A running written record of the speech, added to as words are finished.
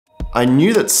I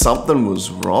knew that something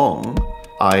was wrong.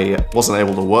 I wasn't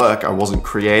able to work, I wasn't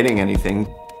creating anything.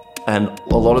 And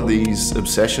a lot of these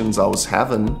obsessions I was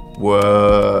having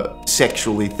were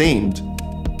sexually themed.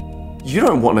 You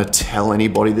don't want to tell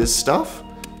anybody this stuff.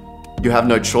 You have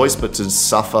no choice but to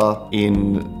suffer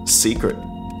in secret.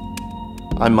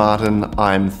 I'm Martin,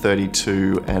 I'm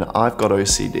 32, and I've got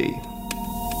OCD.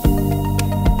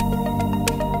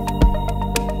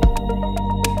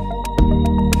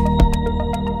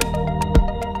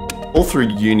 All through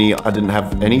uni, I didn't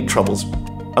have any troubles.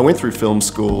 I went through film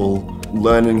school,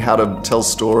 learning how to tell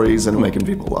stories and making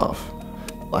people laugh.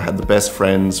 I had the best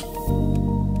friends.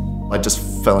 I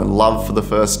just fell in love for the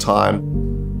first time.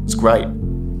 It was great.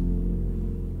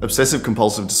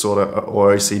 Obsessive-compulsive disorder,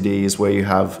 or OCD, is where you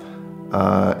have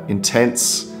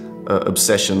intense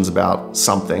obsessions about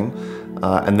something,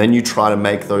 and then you try to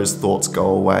make those thoughts go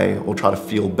away or try to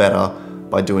feel better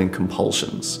by doing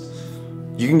compulsions.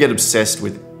 You can get obsessed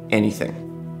with anything.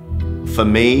 For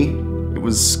me, it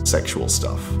was sexual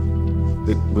stuff.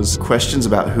 It was questions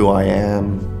about who I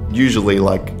am, usually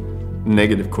like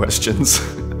negative questions.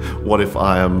 What if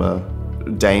I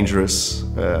am dangerous?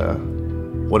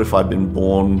 What if I've been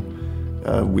born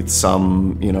with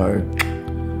some,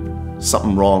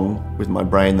 something wrong with my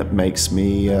brain that makes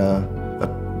me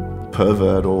a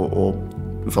pervert or,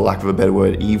 for lack of a better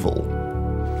word, evil?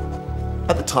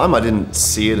 At the time, I didn't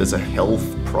see it as a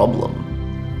health problem.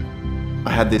 I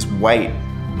had this weight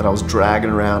that I was dragging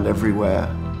around everywhere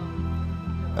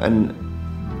and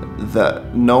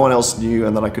that no one else knew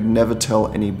and that I could never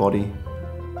tell anybody.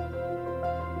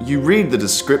 You read the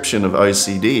description of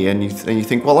OCD and you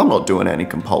think, well, I'm not doing any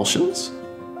compulsions.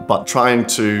 But trying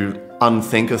to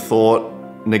unthink a thought,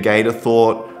 negate a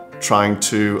thought, trying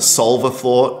to solve a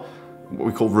thought, what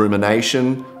we call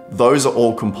rumination, those are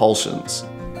all compulsions.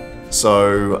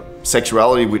 So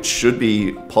sexuality, which should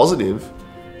be positive,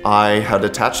 I had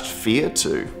attached fear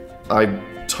to. I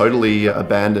totally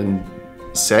abandoned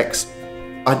sex.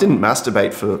 I didn't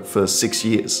masturbate for 6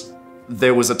 years.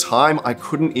 There was a time I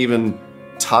couldn't even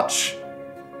touch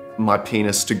my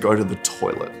penis to go to the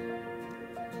toilet.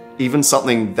 Even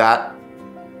something that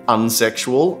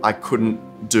unsexual, I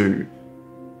couldn't do.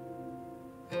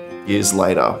 Years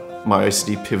later, my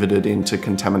OCD pivoted into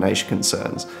contamination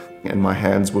concerns, and my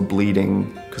hands were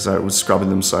bleeding because I was scrubbing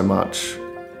them so much.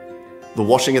 The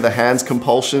washing of the hands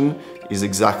compulsion is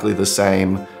exactly the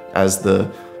same as the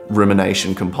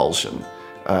rumination compulsion.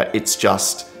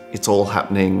 It's all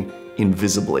happening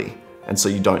invisibly, and so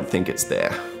you don't think it's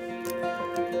there.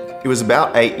 It was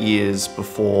about 8 years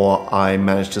before I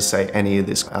managed to say any of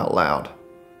this out loud.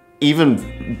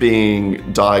 Even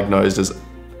being diagnosed as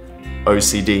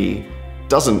OCD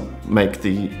doesn't make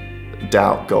the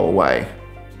doubt go away.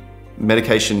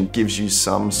 Medication gives you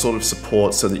some sort of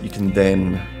support so that you can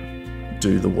then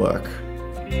do the work.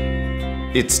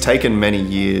 It's taken many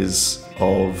years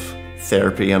of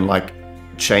therapy and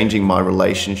changing my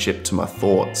relationship to my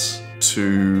thoughts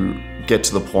to get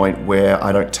to the point where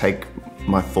I don't take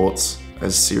my thoughts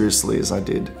as seriously as I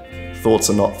did.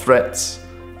 Thoughts are not threats,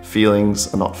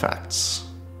 feelings are not facts.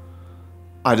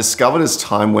 I discovered as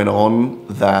time went on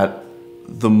that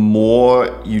the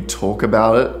more you talk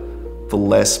about it, the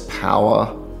less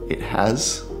power it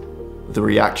has. The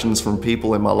reactions from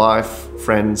people in my life,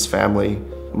 friends, family,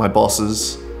 my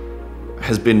bosses,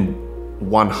 has been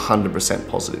 100%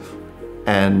 positive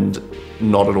and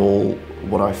not at all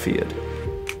what I feared.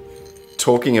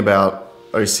 Talking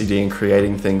about OCD and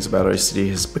creating things about OCD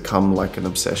has become like an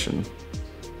obsession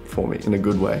for me, in a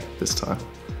good way this time.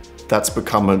 That's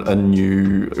become a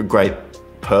new, great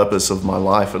purpose of my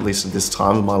life, at least at this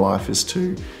time of my life, is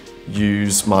to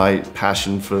use my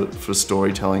passion for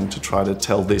storytelling to try to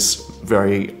tell this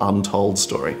very untold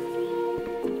story.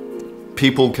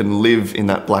 People can live in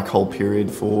that black hole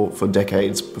period for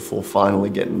decades before finally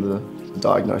getting the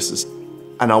diagnosis.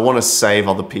 And I want to save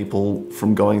other people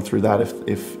from going through that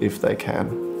if they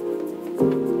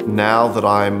can. Now that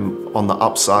I'm on the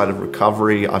upside of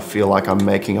recovery, I feel like I'm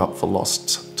making up for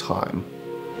lost time.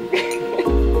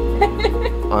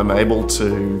 I'm able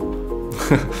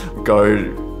to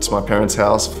go to my parents'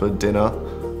 house for dinner.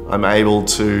 I'm able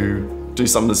to do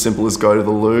something as simple as go to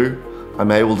the loo.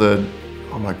 I'm able to,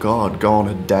 oh my God, go on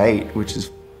a date, which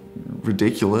is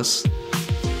ridiculous.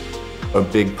 A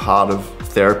big part of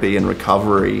therapy and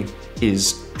recovery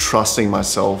is trusting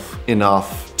myself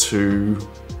enough to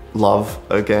love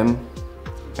again.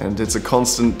 And it's a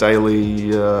constant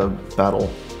daily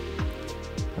battle,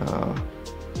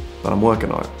 but I'm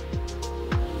working on it.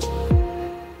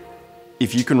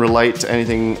 If you can relate to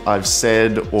anything I've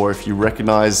said, or if you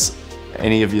recognize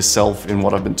any of yourself in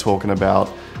what I've been talking about,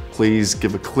 please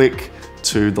give a click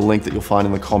to the link that you'll find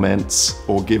in the comments,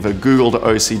 or give a Google to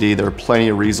OCD. There are plenty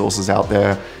of resources out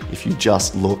there if you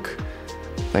just look.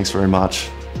 Thanks very much.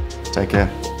 Take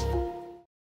care.